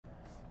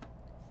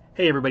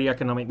Hey everybody,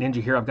 Economic Ninja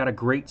here. I've got a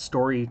great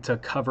story to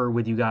cover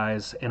with you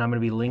guys, and I'm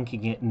going to be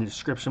linking it in the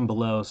description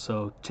below,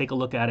 so take a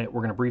look at it.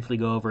 We're going to briefly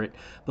go over it.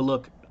 But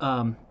look,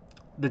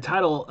 the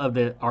title of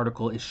the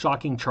article is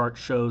Shocking Chart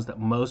Shows That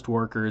Most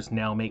Workers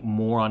Now Make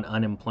More on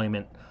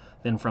Unemployment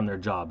Than From Their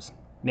Jobs.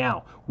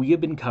 Now, we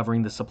have been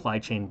covering the supply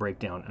chain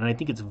breakdown, and I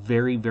think it's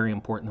very, very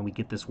important that we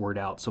get this word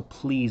out. So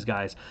please,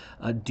 guys,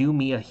 do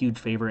me a huge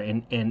favor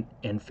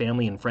and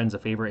family and friends a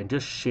favor, and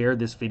just share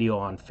this video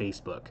on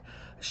Facebook.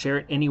 Share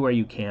it anywhere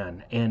you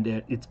can. And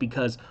it's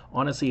because,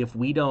 honestly, if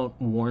we don't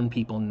warn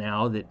people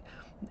now that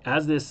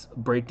as this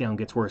breakdown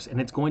gets worse, and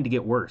it's going to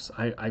get worse,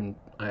 I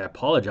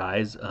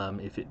apologize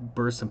if it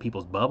bursts some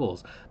people's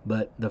bubbles,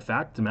 but the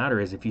fact of the matter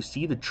is, if you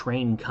see the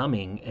train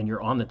coming and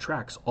you're on the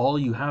tracks, all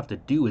you have to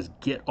do is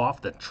get off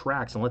the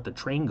tracks and let the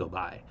train go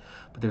by.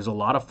 But there's a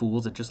lot of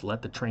fools that just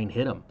let the train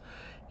hit them.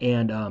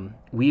 And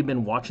we've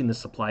been watching the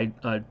supply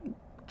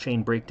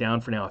chain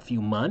breakdown for now a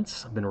few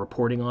months. I've been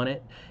reporting on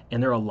it,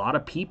 and there are a lot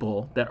of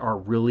people that are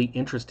really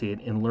interested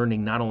in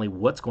learning not only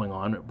what's going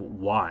on, but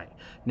why.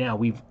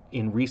 Now,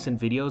 in recent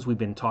videos, we've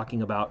been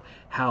talking about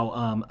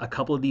how a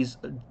couple of these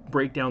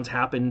breakdowns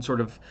happen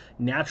sort of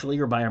naturally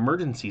or by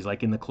emergencies.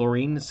 Like in the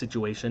chlorine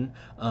situation,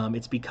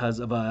 it's because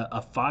of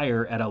a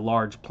fire at a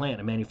large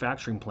plant, a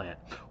manufacturing plant.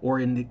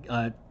 Or in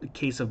the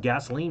case of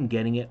gasoline,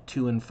 getting it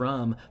to and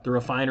from the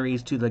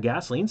refineries to the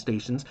gasoline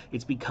stations,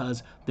 it's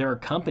because there are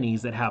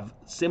companies that have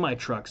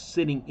semi-trucks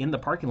sitting in the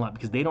parking lot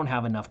because they don't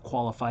have enough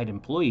qualified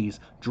employees,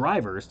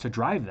 drivers, to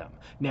drive them.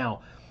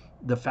 Now,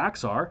 the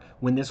facts are,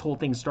 when this whole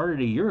thing started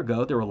a year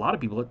ago, there were a lot of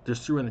people that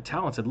just threw in the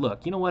towel and said,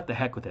 look, you know what, the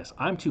heck with this.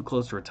 I'm too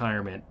close to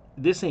retirement.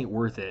 This ain't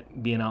worth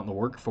it, being out in the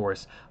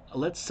workforce.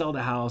 Let's sell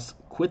the house,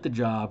 quit the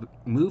job,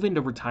 move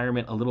into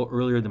retirement a little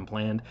earlier than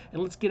planned,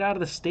 and let's get out of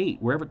the state,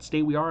 wherever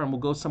state we are, and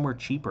we'll go somewhere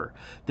cheaper.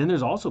 Then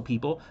there's also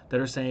people that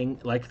are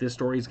saying, like this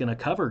story is going to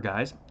cover,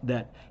 guys,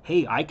 that,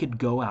 hey, I could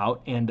go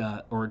out and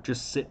or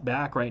just sit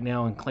back right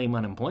now and claim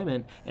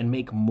unemployment and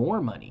make more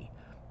money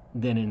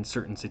than in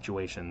certain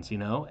situations, you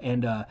know?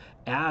 And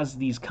as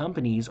these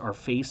companies are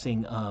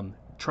facing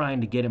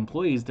trying to get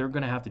employees, they're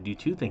going to have to do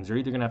two things. They're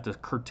either going to have to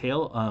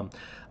curtail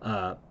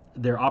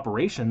their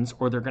operations,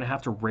 or they're going to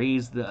have to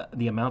raise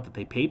the amount that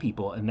they pay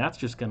people, and that's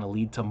just going to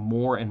lead to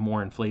more and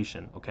more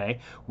inflation. Okay,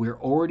 we're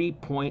already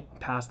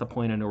past the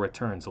point of no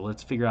return, so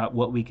let's figure out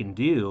what we can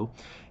do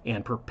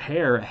and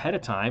prepare ahead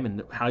of time.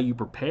 And how you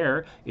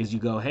prepare is you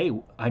go, hey,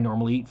 I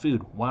normally eat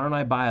food, why don't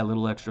I buy a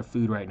little extra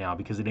food right now,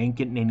 because it ain't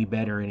getting any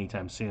better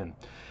anytime soon.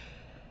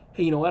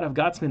 Hey, you know what? I've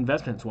got some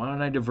investments. Why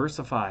don't I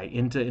diversify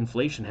into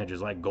inflation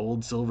hedges like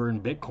gold, silver,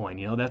 and Bitcoin?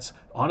 You know, that's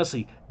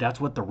honestly, that's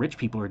what the rich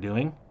people are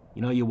doing.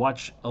 You know, you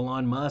watch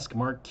Elon Musk,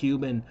 Mark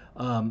Cuban,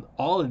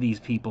 all of these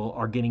people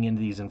are getting into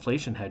these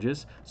inflation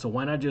hedges. So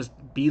why not just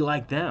be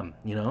like them?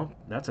 You know,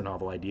 that's a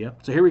novel idea.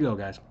 So here we go,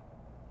 guys.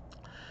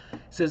 It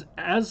says,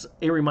 as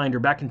a reminder,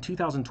 back in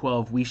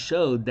 2012, we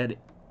showed that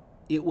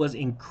it was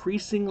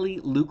increasingly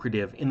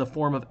lucrative in the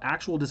form of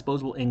actual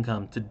disposable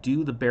income to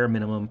do the bare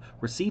minimum,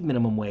 receive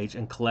minimum wage,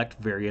 and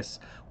collect various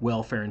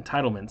welfare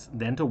entitlements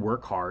than to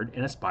work hard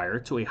and aspire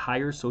to a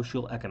higher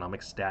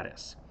socioeconomic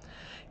status.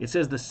 It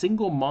says the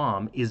single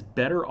mom is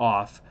better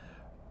off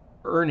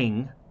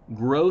earning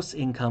gross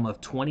income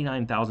of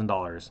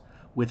 $29,000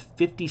 with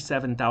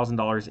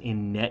 $57,000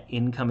 in net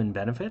income and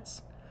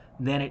benefits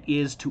than it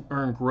is to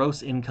earn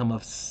gross income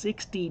of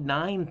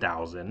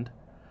 $69,000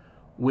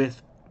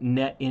 with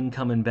net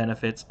income and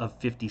benefits of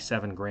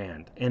 57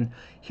 grand. And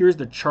here's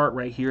the chart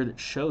right here that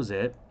shows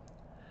it.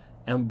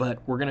 But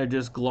we're going to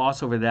just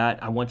gloss over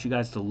that. I want you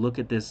guys to look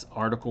at this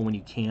article when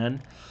you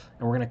can.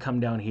 And we're going to come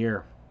down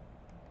here.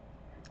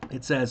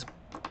 It says,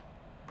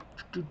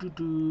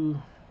 all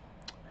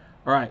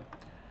right.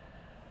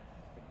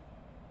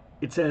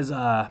 It says,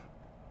 I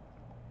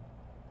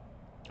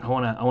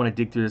want to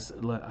dig through this.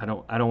 I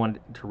don't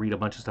want to read a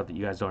bunch of stuff that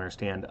you guys don't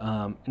understand.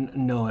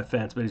 No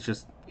offense, but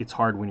it's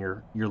hard when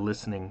you're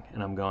listening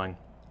and I'm going.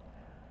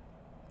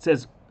 It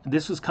says,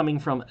 this was coming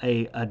from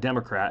a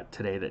Democrat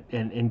today, that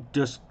and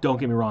just don't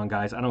get me wrong,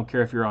 guys, I don't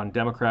care if you're on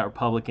Democrat,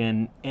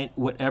 Republican, and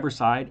whatever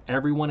side,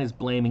 everyone is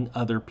blaming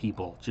other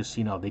people. Just,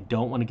 you know, they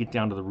don't want to get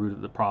down to the root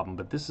of the problem.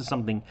 But this is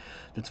something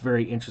that's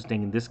very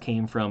interesting, and this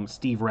came from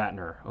Steve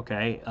Ratner,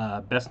 okay,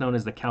 best known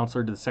as the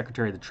counselor to the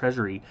Secretary of the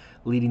Treasury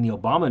leading the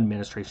Obama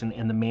administration,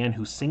 and the man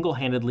who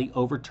single-handedly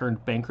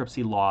overturned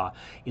bankruptcy law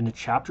in the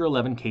Chapter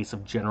 11 case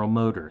of General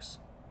Motors.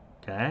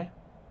 Okay,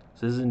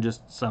 so this isn't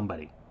just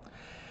somebody.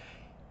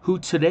 Who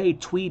today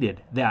tweeted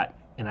that,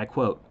 and I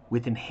quote,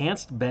 with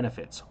enhanced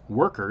benefits,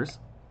 workers,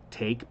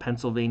 take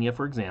Pennsylvania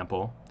for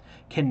example,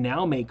 can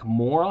now make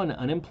more on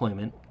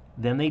unemployment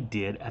than they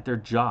did at their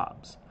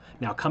jobs.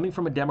 Now, coming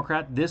from a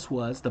Democrat, this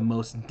was the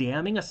most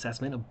damning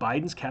assessment of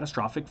Biden's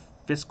catastrophic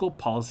fiscal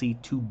policy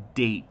to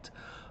date.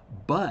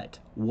 But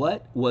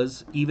what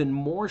was even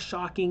more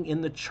shocking in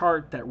the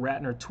chart that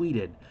Ratner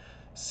tweeted,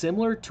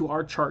 similar to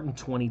our chart in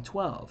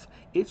 2012,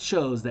 it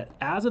shows that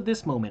as of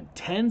this moment,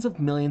 tens of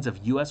millions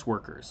of U.S.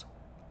 workers,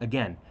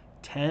 again,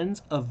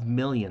 tens of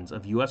millions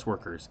of US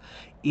workers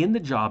in the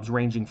jobs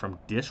ranging from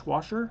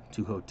dishwasher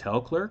to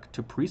hotel clerk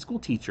to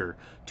preschool teacher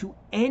to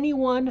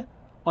anyone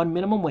on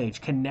minimum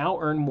wage can now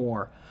earn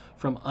more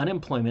from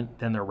unemployment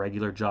than their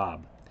regular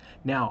job.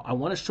 Now, I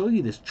want to show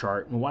you this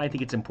chart and why I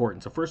think it's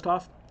important. So first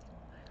off,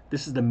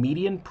 this is the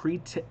median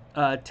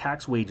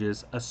pre-tax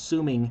wages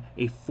assuming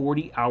a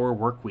 40-hour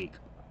work week.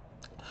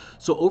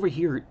 So over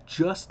here,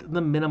 just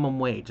the minimum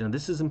wage, and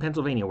this is in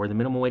Pennsylvania where the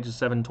minimum wage is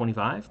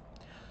 $7.25.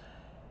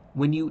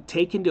 When you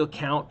take into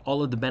account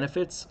all of the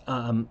benefits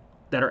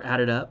that are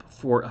added up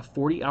for a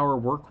 40-hour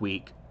work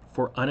week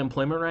for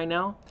unemployment right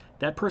now,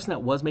 that person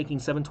that was making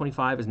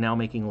 $7.25 is now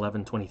making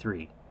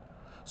 $11.23.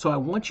 So I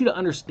want you to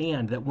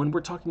understand that when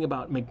we're talking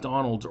about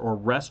McDonald's or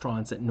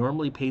restaurants that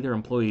normally pay their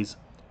employees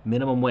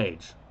minimum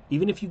wage,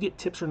 even if you get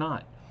tips or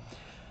not,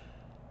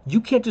 you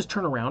can't just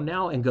turn around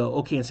now and go,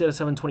 okay, instead of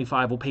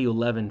 $7.25, we'll pay you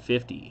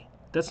 $11.50.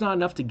 That's not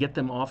enough to get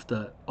them off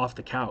the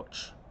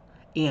couch.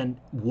 And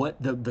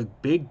what the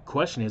big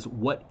question is,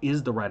 what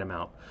is the right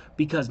amount?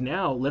 Because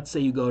now, let's say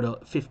you go to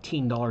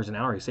 $15 an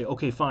hour. You say,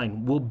 okay,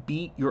 fine, we'll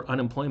beat your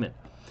unemployment.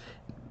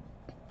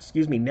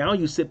 Excuse me. Now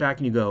you sit back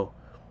and you go,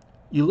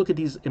 you look at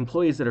these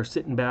employees that are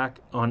sitting back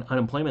on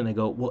unemployment and they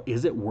go, well,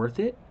 is it worth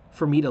it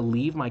for me to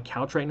leave my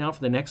couch right now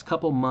for the next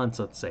couple months,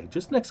 let's say,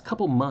 just next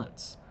couple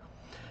months,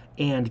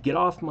 and get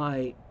off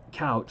my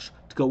couch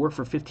to go work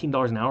for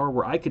 $15 an hour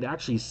where I could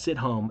actually sit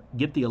home,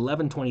 get the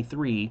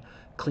 $11.23,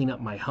 clean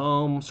up my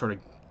home, sort of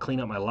clean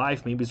up my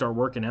life, maybe start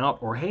working out,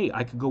 or hey,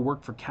 I could go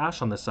work for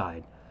cash on the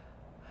side.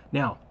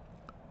 Now,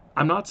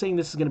 I'm not saying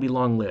this is going to be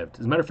long-lived.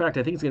 As a matter of fact,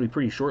 I think it's going to be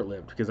pretty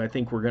short-lived because I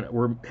think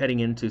we're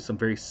heading into some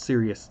very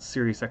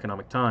serious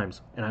economic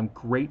times, and I'm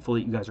grateful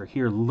that you guys are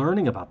here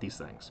learning about these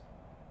things.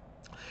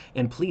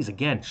 And please,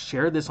 again,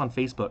 share this on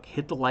Facebook.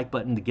 Hit the like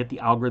button to get the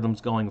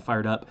algorithms going,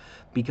 fired up,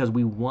 because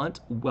we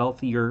want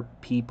wealthier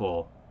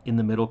people in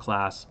the middle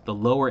class, the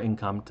lower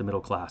income to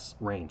middle class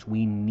range.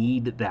 We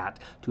need that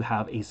to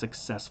have a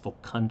successful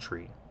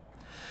country.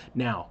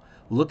 Now,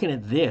 looking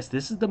at this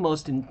is the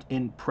most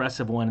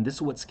impressive one, and this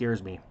is what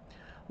scares me.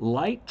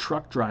 Light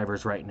truck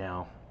drivers right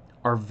now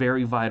are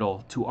very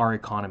vital to our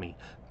economy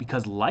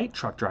because light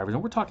truck drivers,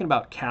 and we're talking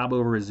about cab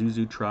over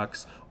Isuzu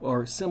trucks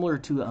or similar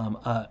to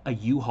a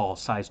U-Haul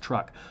size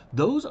truck,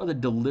 those are the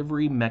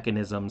delivery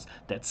mechanisms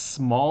that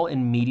small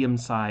and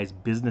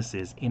medium-sized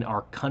businesses in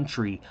our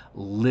country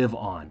live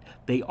on.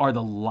 They are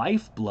the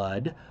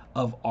lifeblood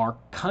of our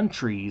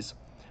country's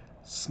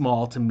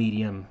small to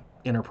medium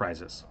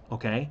enterprises,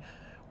 okay?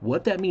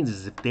 What that means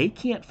is if they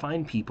can't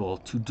find people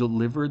to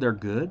deliver their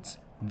goods,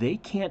 they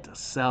can't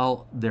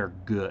sell their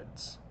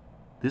goods.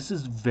 This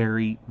is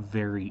very,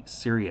 very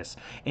serious.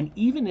 And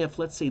even if,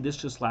 let's say, this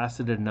just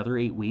lasted another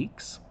 8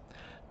 weeks,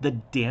 the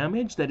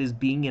damage that is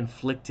being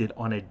inflicted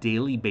on a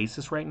daily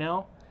basis right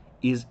now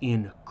is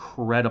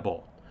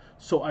incredible.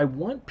 So I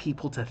want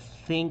people to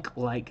think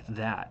like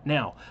that.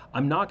 Now,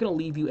 I'm not going to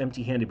leave you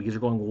empty-handed because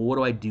you're going, well, what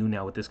do I do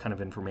now with this kind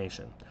of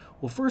information?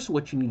 Well, first,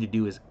 what you need to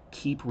do is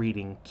keep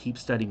reading, keep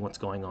studying what's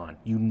going on.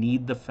 You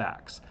need the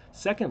facts.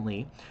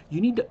 Secondly,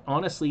 you need to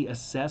honestly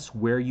assess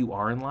where you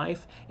are in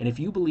life. And if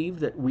you believe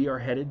that we are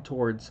headed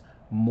towards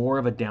more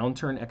of a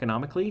downturn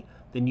economically,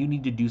 then you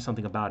need to do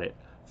something about it.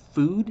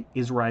 Food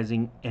is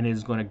rising and it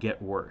is going to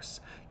get worse.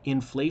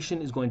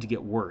 Inflation is going to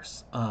get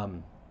worse.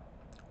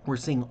 We're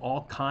seeing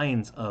all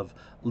kinds of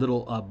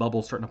little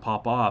bubbles starting to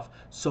pop off.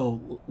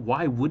 So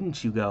why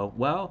wouldn't you go,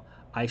 well,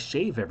 I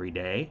shave every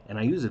day and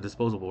I use a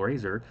disposable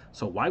razor,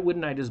 so why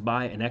wouldn't I just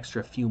buy an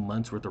extra few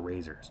months worth of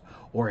razors?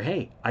 Or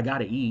hey, I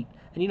gotta eat,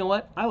 and you know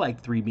what? I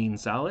like 3-bean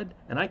salad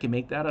and I can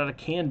make that out of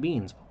canned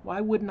beans. Why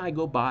wouldn't I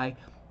go buy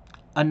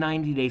a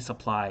 90-day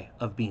supply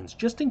of beans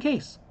just in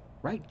case,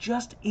 right?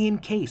 Just in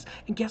case.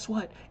 And guess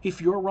what?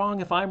 If you're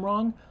wrong, if I'm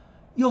wrong,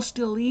 you'll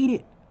still eat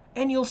it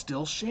and you'll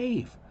still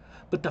shave.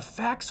 But the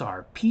facts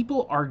are,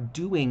 people are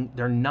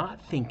they're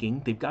not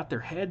thinking, they've got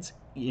their heads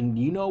in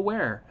you know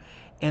where,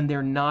 and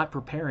they're not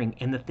preparing.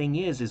 And the thing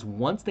is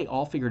once they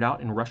all figure it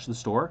out and rush to the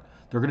store,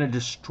 they're going to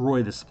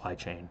destroy the supply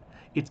chain.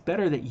 It's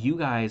better that you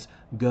guys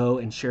go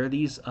and share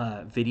these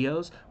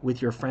videos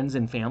with your friends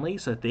and family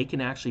so that they can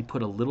actually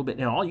put a little bit,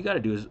 and all you got to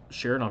do is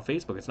share it on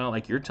Facebook. It's not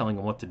like you're telling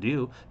them what to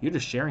do. You're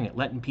just sharing it,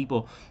 letting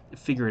people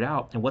figure it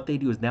out. And what they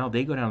do is now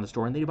they go down to the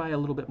store and they buy a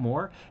little bit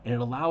more, and it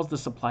allows the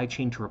supply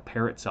chain to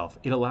repair itself.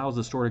 It allows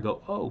the store to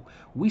go, oh,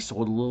 we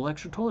sold a little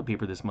extra toilet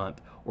paper this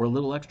month or a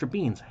little extra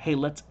beans. Hey,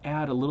 let's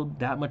add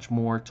that much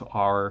more to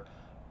our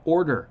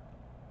order.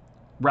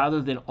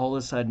 Rather than all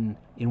of a sudden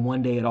in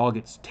one day it all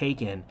gets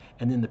taken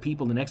and then the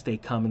people the next day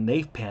come and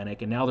they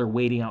panic and now they're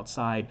waiting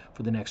outside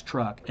for the next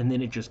truck, and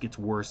then it just gets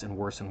worse and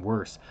worse and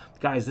worse.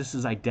 Guys, this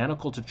is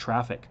identical to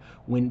traffic.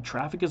 When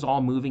traffic is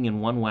all moving in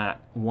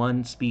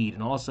one speed,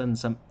 and all of a sudden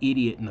some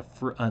idiot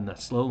in the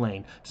slow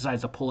lane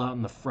decides to pull out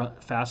in the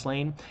fast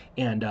lane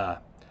and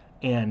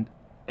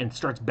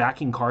starts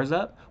backing cars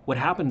up, what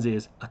happens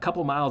is a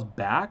couple miles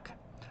back,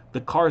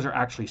 the cars are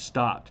actually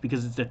stopped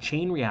because it's a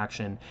chain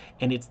reaction,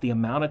 and it's the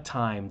amount of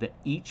time that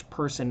each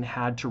person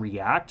had to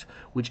react,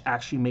 which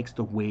actually makes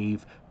the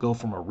wave go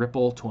from a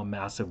ripple to a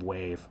massive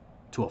wave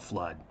to a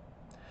flood.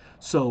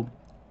 So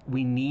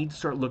we need to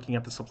start looking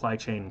at the supply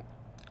chain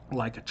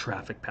like a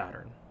traffic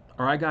pattern.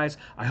 All right, guys,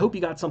 I hope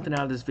you got something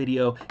out of this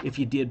video. If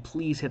you did,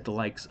 please hit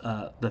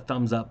the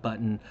thumbs up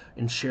button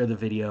and share the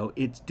video.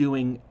 It's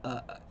doing,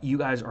 you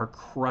guys are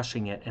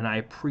crushing it, and I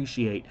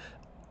appreciate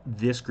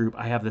this group.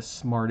 I have the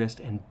smartest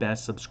and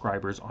best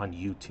subscribers on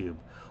YouTube.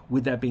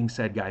 With that being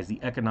said, guys, the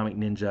Economic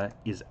Ninja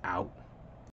is out.